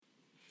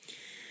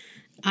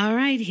All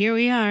right, here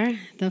we are,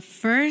 the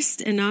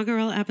first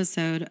inaugural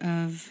episode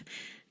of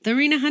The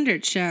Rena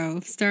Hundert Show,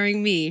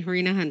 starring me,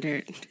 Rena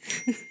Hundert.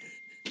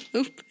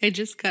 Oop, I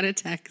just got a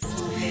text.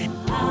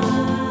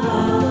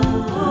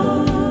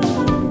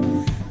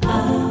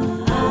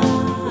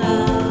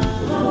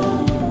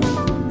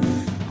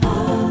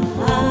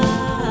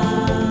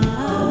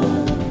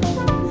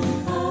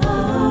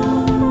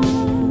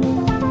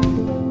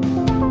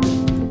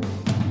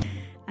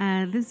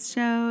 This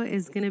show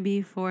is going to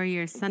be for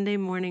your Sunday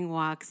morning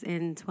walks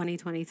in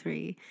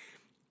 2023.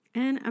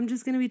 And I'm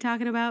just going to be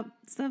talking about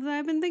stuff that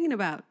I've been thinking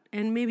about.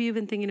 And maybe you've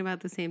been thinking about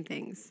the same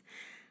things.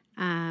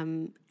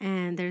 And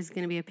there's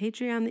going to be a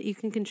Patreon that you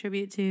can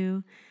contribute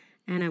to.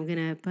 And I'm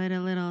going to put a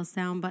little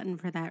sound button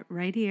for that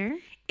right here.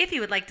 If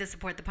you would like to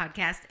support the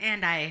podcast,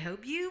 and I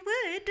hope you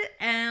would.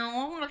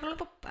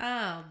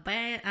 Oh,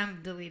 but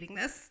I'm deleting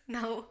this.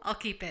 No, I'll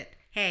keep it.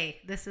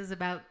 Hey, this is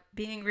about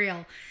being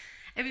real.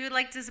 If you would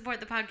like to support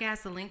the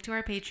podcast, the link to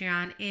our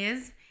Patreon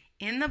is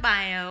in the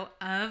bio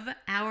of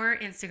our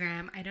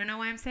Instagram. I don't know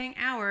why I'm saying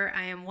our.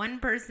 I am one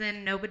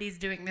person. Nobody's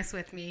doing this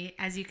with me,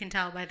 as you can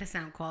tell by the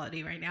sound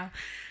quality right now.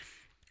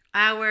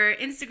 Our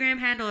Instagram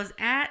handle is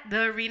at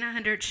The Rena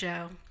Hundert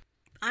Show.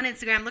 On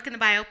Instagram, look in the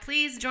bio.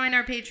 Please join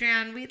our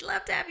Patreon. We'd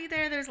love to have you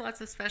there. There's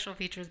lots of special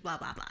features, blah,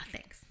 blah, blah.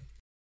 Thanks.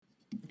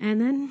 And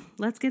then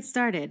let's get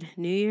started.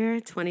 New Year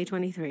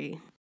 2023.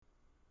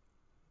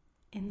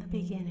 In the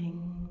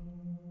beginning,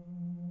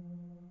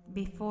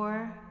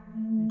 before,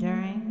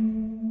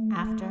 during,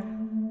 after,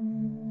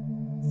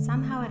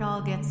 somehow it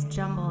all gets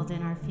jumbled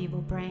in our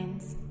feeble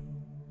brains.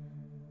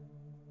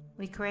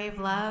 We crave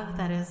love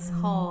that is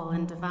whole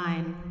and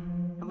divine,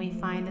 and we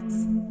find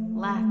its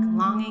lack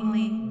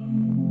longingly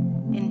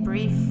in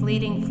brief,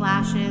 fleeting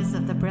flashes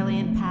of the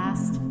brilliant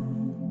past,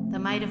 the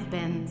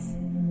might-have-beens,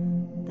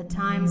 the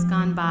times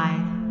gone by.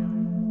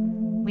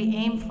 We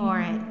aim for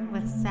it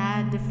with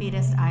sad,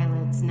 defeatist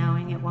eyelids,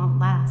 knowing it won't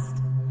last,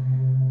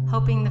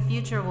 hoping the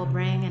future will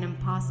bring an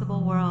impossible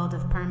world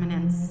of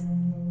permanence.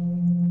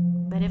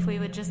 But if we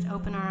would just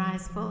open our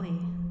eyes fully,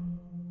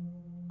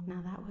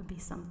 now that would be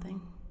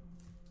something.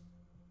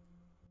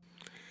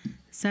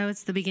 So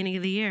it's the beginning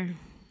of the year.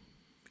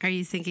 Are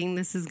you thinking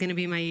this is going to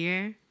be my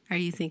year? Are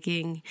you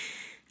thinking,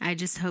 I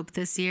just hope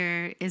this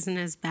year isn't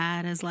as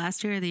bad as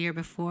last year or the year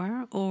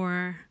before?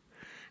 Or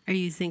are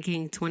you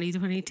thinking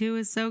 2022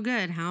 is so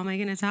good, how am I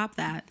going to top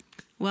that?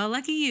 Well,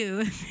 lucky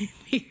you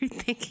if you're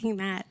thinking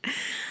that.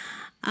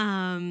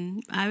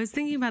 I was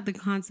thinking about the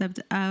concept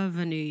of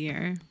a new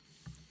year,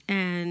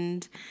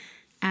 and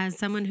as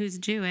someone who's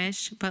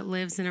Jewish but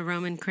lives in a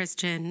Roman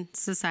Christian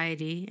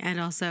society and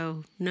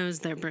also knows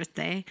their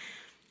birthday,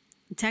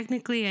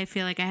 technically I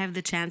feel like I have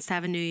the chance to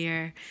have a new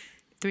year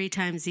 3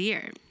 times a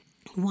year.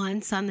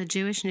 Once on the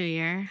Jewish New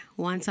Year,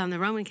 once on the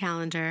Roman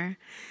calendar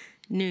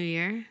New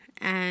Year,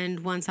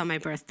 and once on my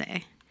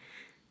birthday.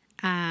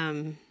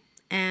 And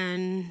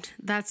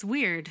that's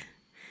weird,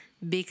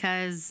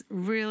 because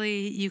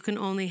really you can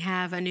only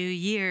have a new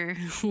year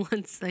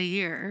once a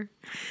year.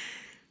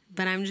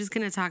 But I'm just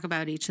going to talk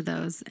about each of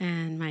those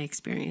and my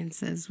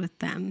experiences with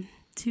them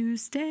to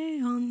stay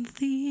on the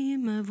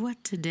theme of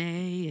what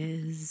today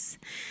is.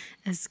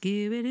 A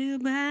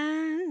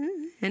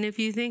Scooby-Doo-Bang. And if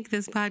you think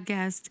this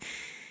podcast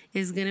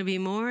is going to be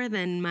more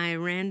than my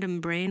random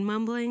brain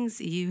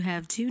mumblings, you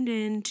have tuned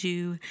in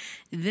to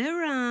the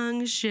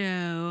wrong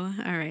show.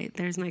 All right,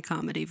 there's my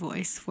comedy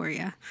voice for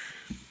you.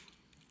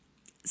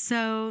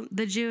 So,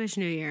 the Jewish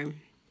New Year.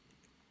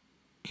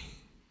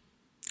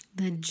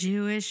 The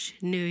Jewish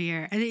New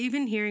Year.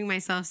 Even hearing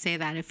myself say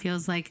that, it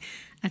feels like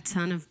a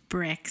ton of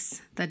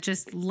bricks that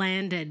just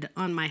landed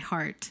on my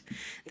heart.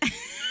 Oh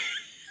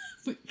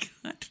my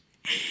God.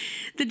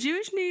 The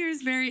Jewish New Year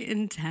is very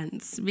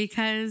intense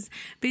because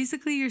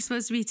basically you're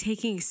supposed to be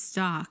taking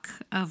stock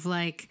of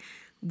like,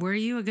 were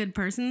you a good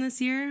person this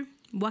year?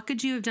 What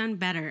could you have done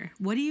better?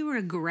 What do you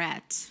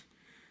regret?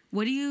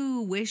 What do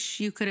you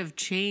wish you could have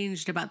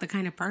changed about the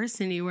kind of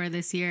person you were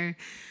this year?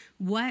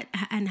 What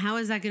and how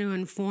is that going to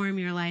inform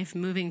your life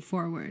moving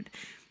forward?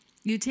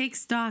 You take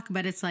stock,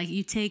 but it's like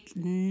you take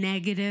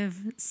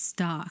negative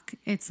stock.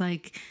 It's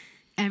like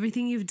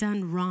everything you've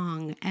done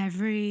wrong,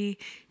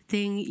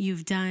 everything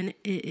you've done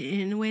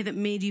in a way that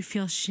made you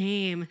feel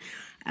shame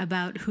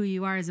about who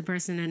you are as a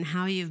person and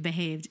how you've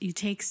behaved. You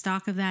take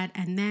stock of that,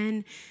 and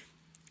then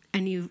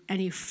and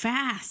you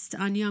fast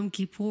on Yom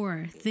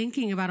Kippur,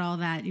 thinking about all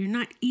that. You're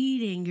not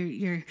eating.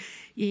 You're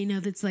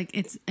that's like,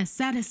 it's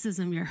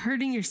asceticism. You're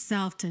hurting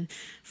yourself to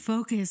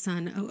focus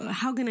on,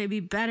 how can I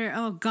be better?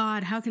 Oh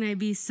God, how can I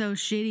be so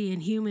shitty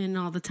and human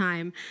all the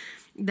time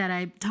that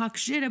I talk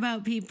shit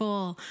about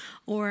people,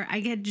 or I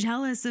get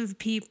jealous of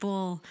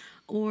people,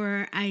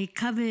 or I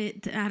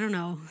covet. I don't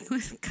know,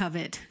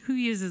 covet. Who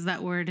uses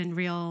that word in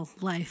real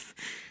life?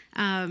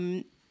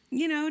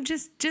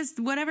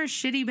 Just whatever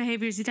shitty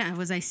behaviors you done.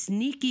 Was I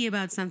sneaky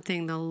about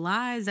something? The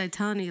lies, I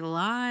tell any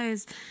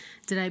lies?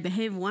 Did I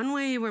behave one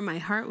way where my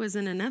heart was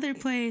in another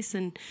place?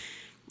 And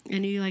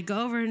you like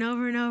go over and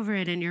over and over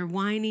it in your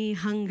whiny,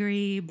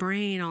 hungry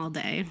brain all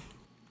day.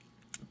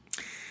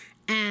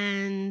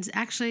 And And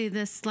actually,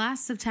 this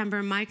last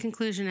September, my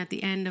conclusion at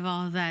the end of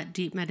all of that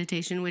deep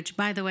meditation, which,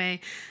 by the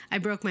way, I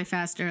broke my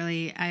fast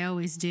early. I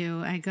always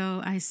do.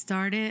 I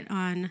start it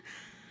on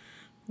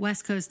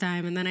West Coast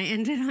time, and then I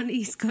end it on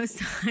East Coast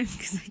time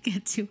because I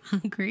get too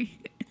hungry.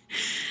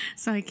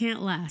 So I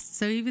can't last.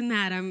 So even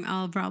that,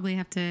 I'll probably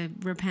have to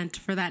repent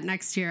for that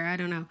next year. I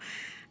don't know.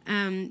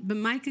 But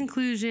my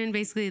conclusion,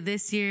 basically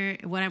this year,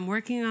 what I'm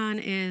working on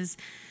is...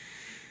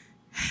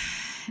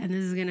 And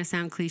this is going to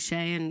sound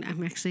cliche, and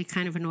I'm actually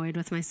kind of annoyed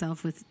with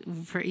myself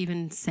for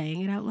even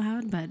saying it out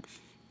loud, but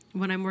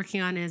what I'm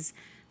working on is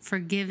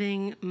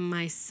forgiving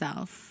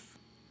myself.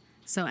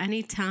 So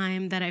any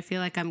time that I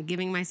feel like I'm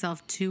giving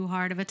myself too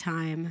hard of a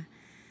time,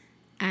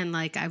 and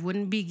like I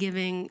wouldn't be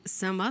giving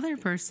some other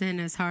person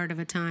as hard of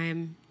a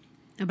time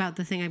about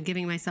the thing I'm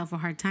giving myself a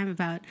hard time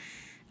about,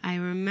 I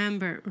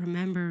remember,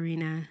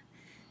 Rena,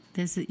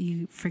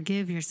 you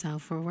forgive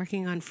yourself. We're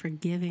working on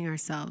forgiving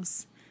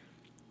ourselves.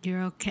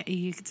 You're okay.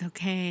 It's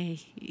okay.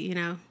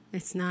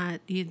 It's not,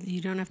 you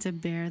don't have to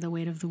bear the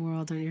weight of the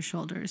world on your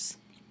shoulders.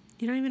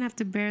 You don't even have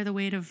to bear the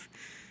weight of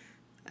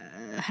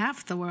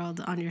half the world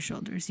on your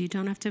shoulders. You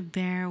don't have to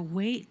bear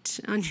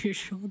weight on your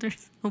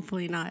shoulders.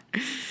 Hopefully not.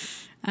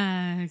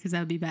 Because that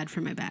would be bad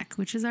for my back,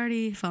 which is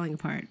already falling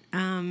apart.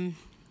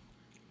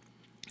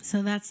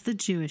 So that's the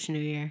Jewish New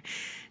Year.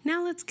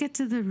 Now let's get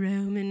to the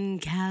Roman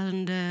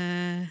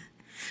calendar.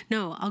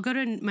 No, I'll go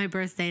to my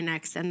birthday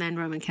next and then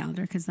Roman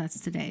calendar because that's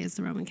today is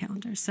the Roman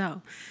calendar.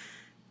 So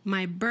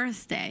my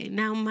birthday.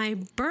 Now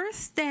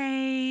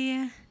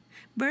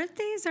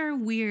birthdays are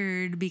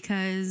weird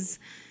because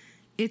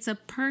it's a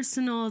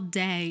personal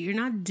day. You're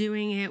not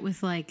doing it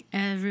with like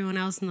everyone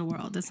else in the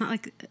world. It's not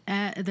like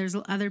there's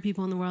other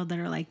people in the world that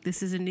are like,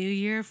 this is a new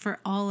year for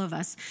all of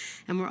us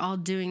and we're all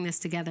doing this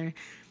together.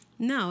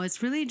 No,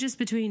 it's really just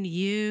between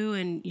you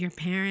and your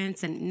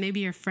parents and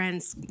maybe your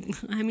friends.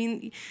 I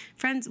mean,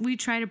 friends, we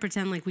try to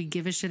pretend like we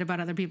give a shit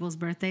about other people's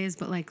birthdays,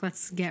 but like,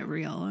 let's get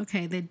real.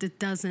 Okay. It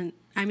doesn't,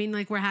 I mean,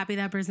 like we're happy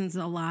that person's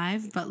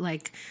alive, but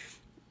like,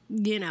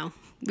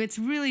 it's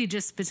really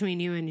just between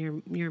you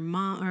and your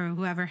mom or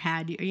whoever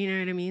had you, you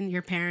know what I mean?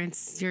 Your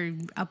parents, your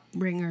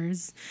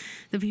upbringers,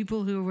 the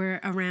people who were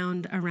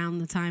around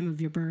the time of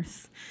your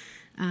birth,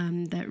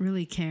 that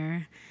really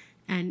care.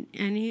 And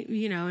and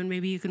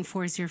maybe you can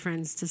force your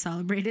friends to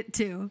celebrate it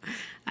too.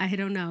 I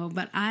don't know.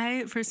 But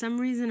for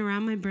some reason,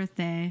 around my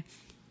birthday,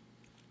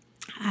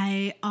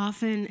 I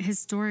often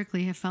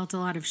historically have felt a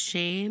lot of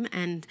shame,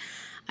 and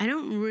I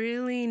don't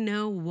really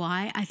know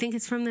why. I think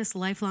it's from this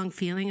lifelong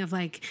feeling of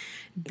like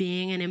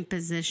being an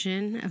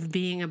imposition, of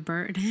being a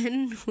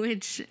burden,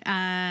 which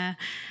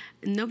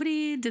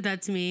nobody did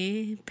that to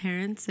me.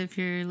 Parents, if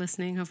you're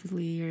listening,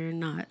 hopefully you're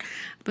not.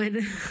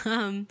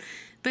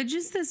 But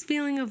just this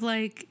feeling of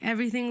like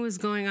everything was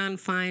going on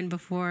fine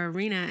before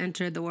Rena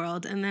entered the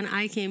world. And then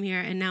I came here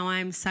and now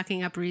I'm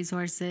sucking up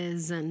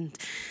resources and,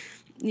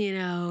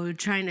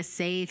 trying to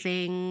say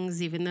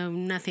things even though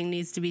nothing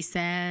needs to be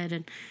said.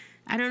 And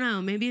I don't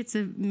know, maybe it's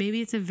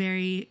a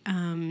very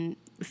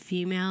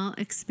female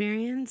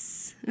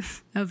experience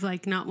of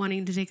like not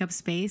wanting to take up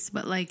space,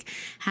 but like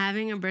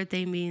having a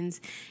birthday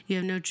means you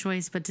have no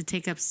choice but to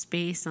take up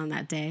space on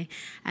that day,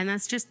 and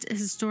that's just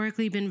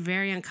historically been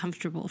very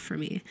uncomfortable for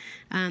me.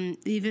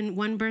 Even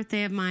one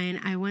birthday of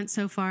mine, I went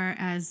so far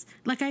as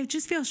like I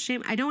just feel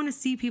shame. I don't want to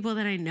see people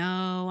that I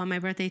know on my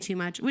birthday too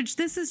much, which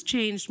this has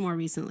changed more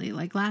recently.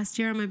 Like last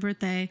year on my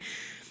birthday,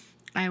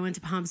 I went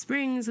to Palm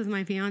Springs with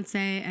my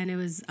fiance and it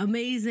was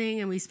amazing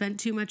and we spent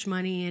too much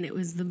money and it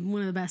was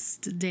one of the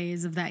best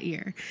days of that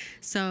year.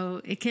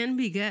 So it can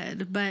be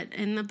good. But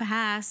in the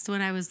past,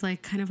 when I was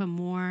like kind of a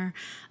more,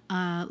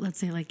 let's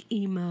say like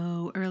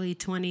emo, early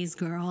 20s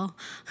girl,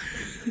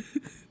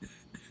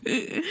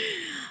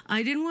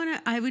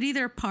 I would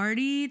either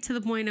party to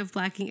the point of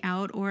blacking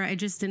out or I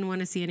just didn't want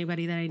to see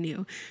anybody that I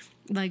knew.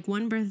 Like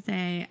one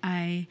birthday,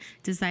 I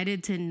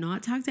decided to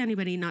not talk to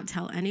anybody, not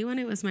tell anyone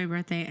it was my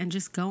birthday, and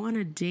just go on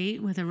a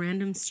date with a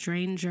random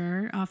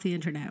stranger off the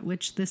internet,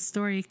 which this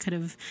story could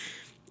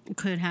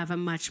have a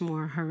much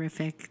more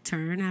horrific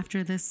turn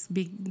after this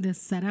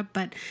setup,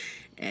 but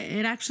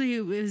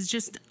it was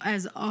just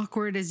as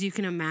awkward as you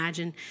can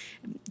imagine.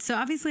 So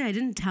obviously I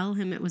didn't tell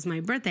him it was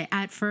my birthday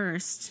at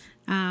first,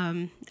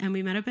 and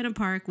we met up in a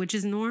park, which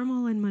is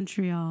normal in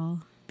Montreal.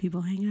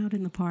 People hang out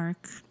in the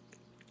park.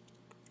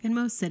 In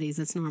most cities,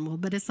 it's normal,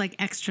 but it's like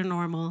extra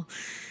normal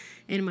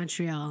in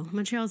Montreal.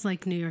 Montreal's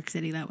like New York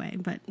City that way,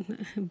 but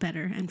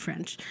better and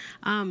French.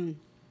 The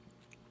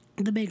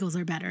bagels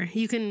are better.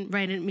 You can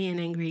write me an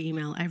angry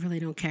email. I really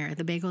don't care.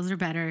 The bagels are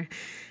better.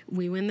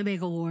 We win the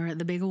bagel war.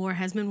 The bagel war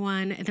has been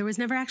won. There was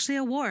never actually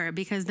a war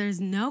because there's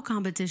no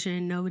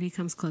competition. Nobody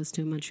comes close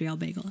to a Montreal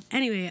bagel.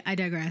 Anyway, I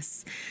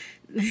digress.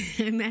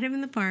 I met him in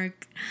the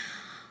park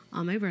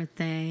on my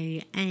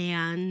birthday,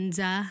 and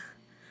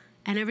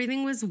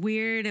everything was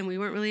weird and we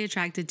weren't really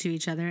attracted to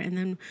each other. And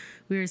then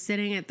we were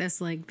sitting at this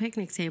like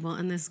picnic table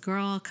and this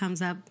girl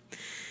comes up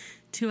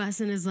to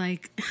us and is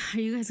like, "Are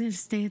you guys going to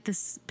stay at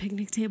this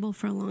picnic table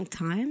for a long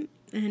time?"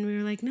 And we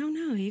were like, no,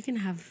 you can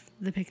have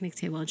the picnic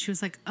table. And she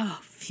was like, oh,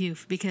 phew,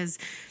 because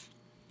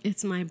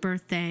it's my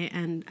birthday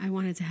and I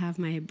wanted to have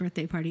my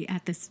birthday party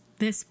at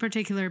this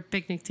particular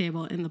picnic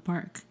table in the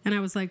park. And I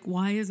was like,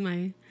 why is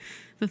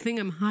the thing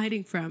I'm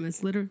hiding from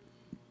is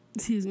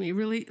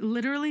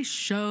literally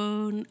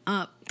shown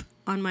up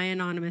on my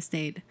anonymous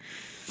date.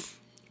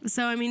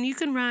 So, I mean, you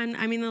can run.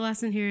 I mean, the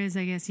lesson here is,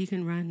 I guess you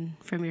can run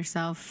from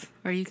yourself,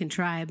 or you can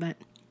try, but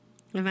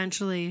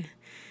eventually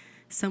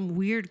some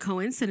weird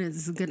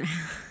coincidence is going to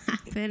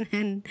happen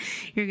and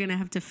you're going to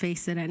have to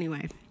face it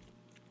anyway.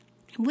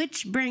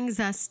 Which brings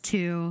us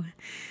to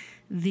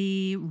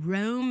the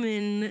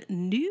Roman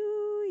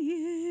New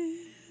Year.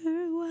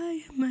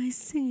 Why am I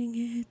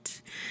singing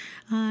it?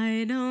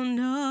 I don't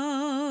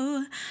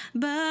know,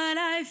 but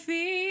I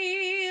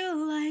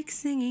feel like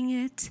singing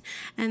it.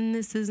 And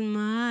this is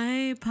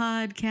my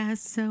podcast,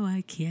 so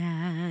I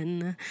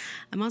can.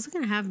 I'm also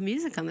going to have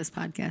music on this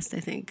podcast, I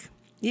think.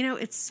 You know,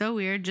 it's so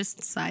weird.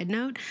 Just side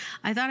note,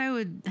 I thought I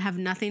would have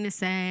nothing to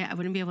say. I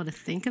wouldn't be able to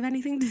think of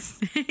anything to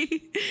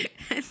say.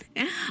 And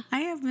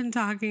I have been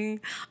talking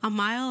a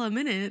mile a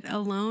minute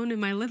alone in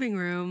my living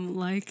room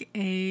like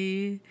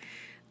a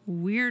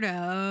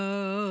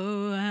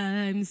weirdo.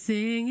 I'm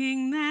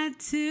singing that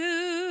too.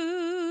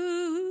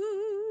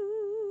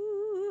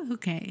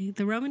 Okay,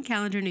 the Roman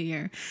calendar New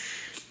Year.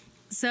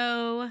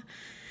 So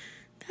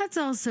that's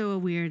also a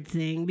weird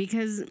thing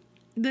because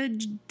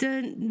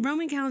the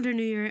Roman calendar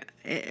New Year,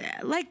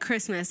 like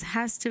Christmas,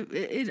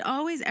 it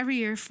always every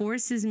year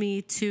forces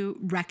me to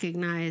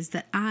recognize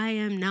that I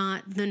am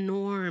not the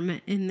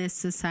norm in this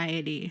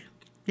society.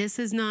 This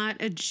is not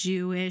a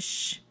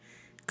Jewish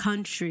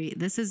country.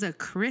 This is a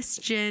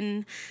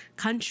Christian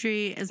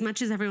country. As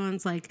much as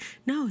everyone's like,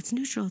 no, it's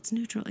neutral.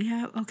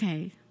 Yeah,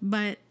 okay.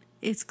 But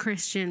it's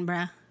Christian,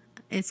 bruh.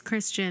 It's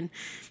Christian.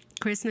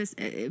 Christmas,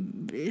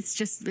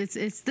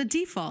 it's the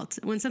default.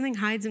 When something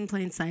hides in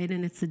plain sight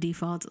and it's the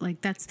default,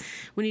 like that's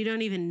when you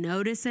don't even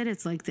notice it.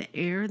 It's like the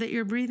air that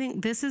you're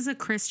breathing. This is a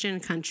Christian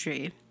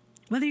country,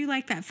 whether you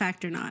like that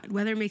fact or not,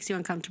 whether it makes you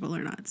uncomfortable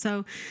or not.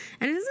 So,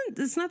 and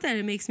it's not that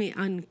it makes me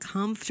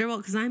uncomfortable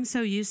because I'm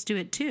so used to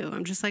it too.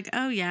 I'm just like,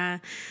 oh yeah,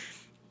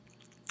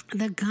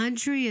 the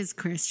country is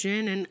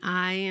Christian and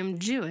I am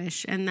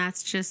Jewish, and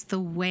that's just the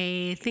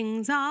way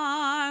things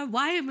are.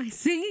 Why am I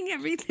singing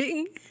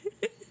everything?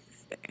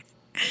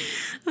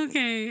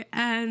 Okay,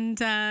 and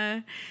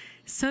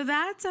so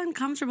that's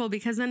uncomfortable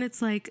because then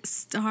it's like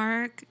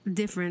stark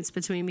difference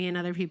between me and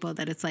other people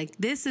that it's like,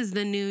 this is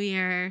the New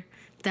Year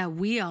that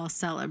we all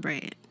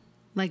celebrate,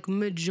 like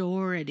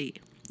majority.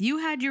 You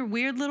had your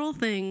weird little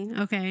thing,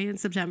 okay, in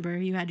September.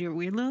 You had your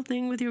weird little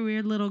thing with your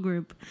weird little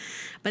group.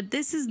 But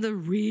this is the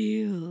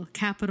real,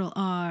 capital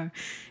R,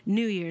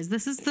 New Year's.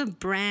 This is the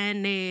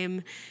brand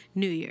name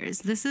New Year's.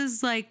 This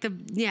is like the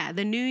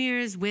New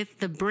Year's with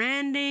the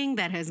branding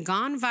that has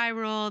gone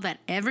viral,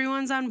 that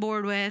everyone's on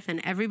board with,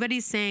 and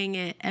everybody's saying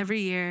it every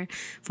year,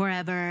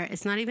 forever.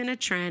 It's not even a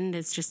trend.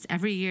 It's just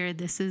every year,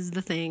 this is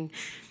the thing.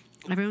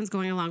 Everyone's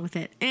going along with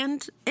it,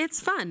 and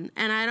it's fun,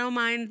 and I don't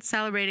mind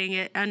celebrating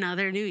it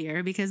another New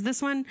Year because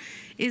this one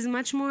is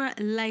much more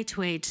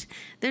lightweight.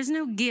 There's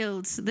no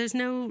guilt. There's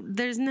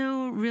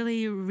no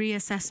really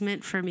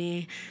reassessment for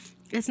me.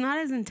 It's not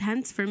as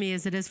intense for me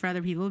as it is for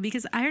other people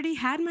because I already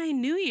had my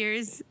New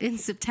Year's in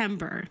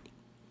September.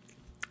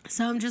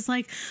 So I'm just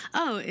like,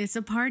 oh, it's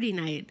a party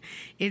night.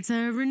 It's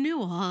a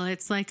renewal.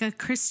 It's like a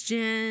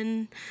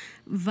Christian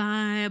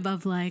vibe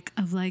of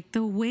like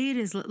the weight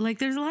is like,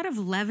 there's a lot of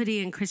levity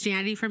in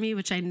Christianity for me,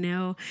 which I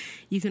know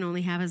you can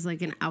only have as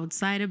like an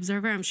outside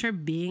observer. I'm sure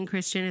being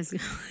Christian is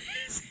going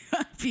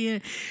to be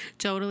a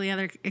totally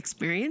other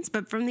experience.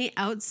 But from the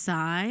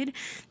outside,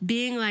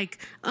 being like,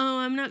 oh,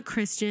 I'm not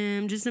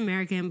Christian, I'm just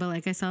American, but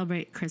like I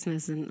celebrate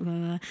Christmas and blah,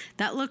 blah, blah.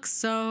 That looks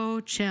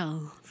so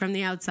chill from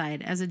the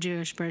outside as a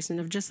Jewish person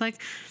of just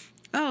like,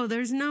 oh,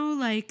 there's no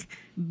like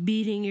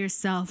beating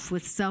yourself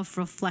with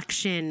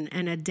self-reflection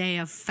and a day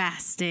of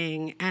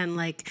fasting and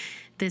like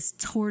this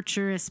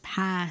torturous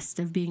past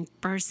of being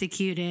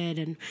persecuted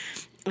and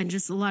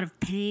just a lot of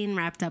pain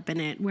wrapped up in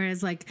it.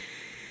 Whereas like,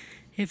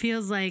 it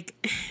feels like,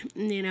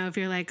 you know, if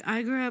you're like,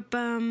 I grew up,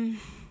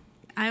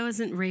 I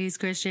wasn't raised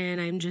Christian,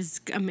 I'm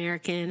just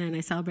American and I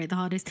celebrate the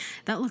holidays.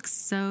 That looks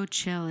so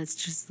chill. It's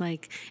just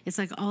like, it's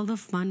like all the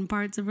fun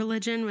parts of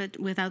religion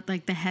without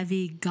like the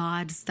heavy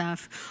God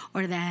stuff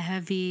or the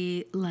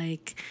heavy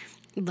like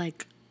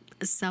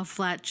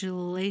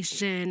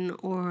self-flagellation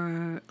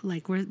or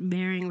like we're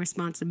bearing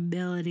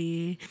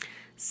responsibility.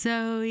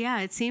 So yeah,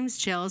 it seems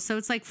chill. So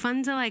it's like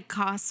fun to like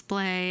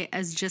cosplay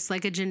as just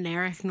like a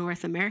generic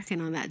North American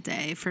on that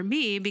day for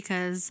me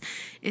because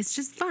it's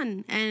just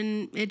fun.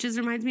 And it just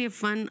reminds me of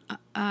fun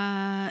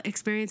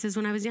experiences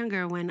when I was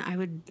younger, when I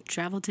would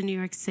travel to New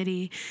York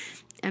City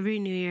every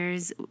New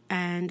Year's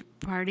and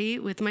party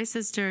with my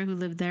sister who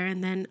lived there.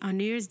 And then on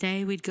New Year's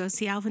Day, we'd go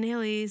see Alvin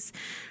Ailey's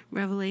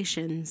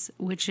Revelations,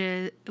 which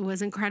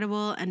was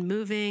incredible and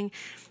moving.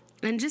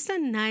 And just a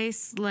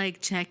nice,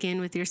 like,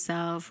 check-in with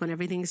yourself when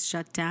everything's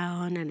shut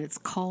down and it's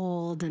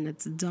cold and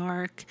it's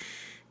dark.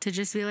 to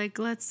just be like,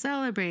 let's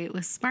celebrate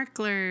with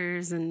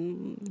sparklers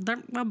and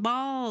a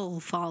ball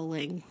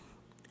falling.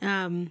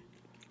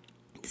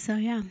 So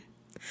yeah.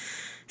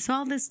 So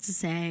all this to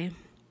say,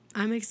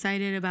 I'm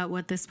excited about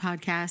what this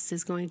podcast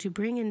is going to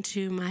bring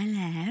into my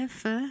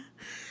life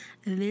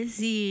this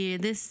year,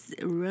 this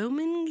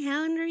Roman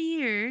calendar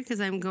year,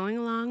 because I'm going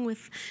along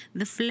with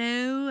the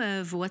flow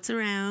of what's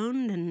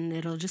around, and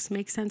it'll just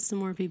make sense to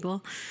more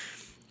people.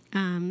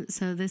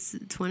 So this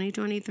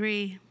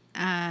 2023,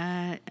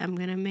 I'm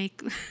going to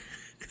make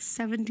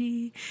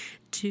 72.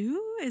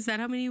 Is that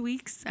how many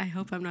weeks? I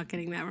hope I'm not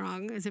getting that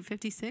wrong. Is it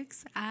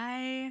 56?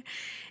 I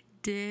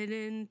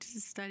didn't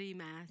study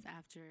math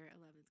after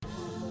 11th grade.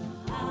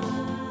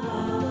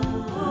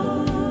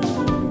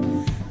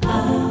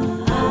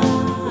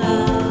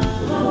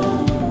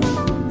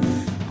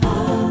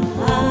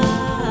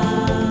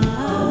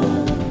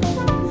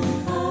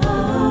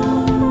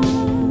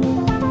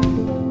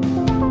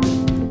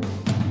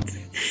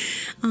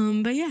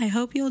 But yeah, I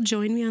hope you'll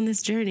join me on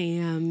this journey.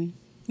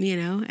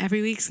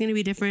 Every week's going to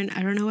be different.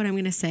 I don't know what I'm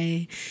going to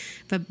say,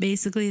 but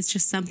basically it's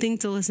just something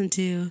to listen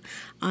to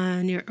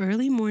on your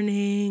early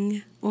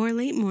morning or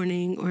late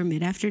morning or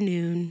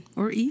mid-afternoon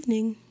or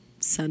evening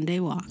Sunday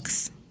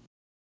walks.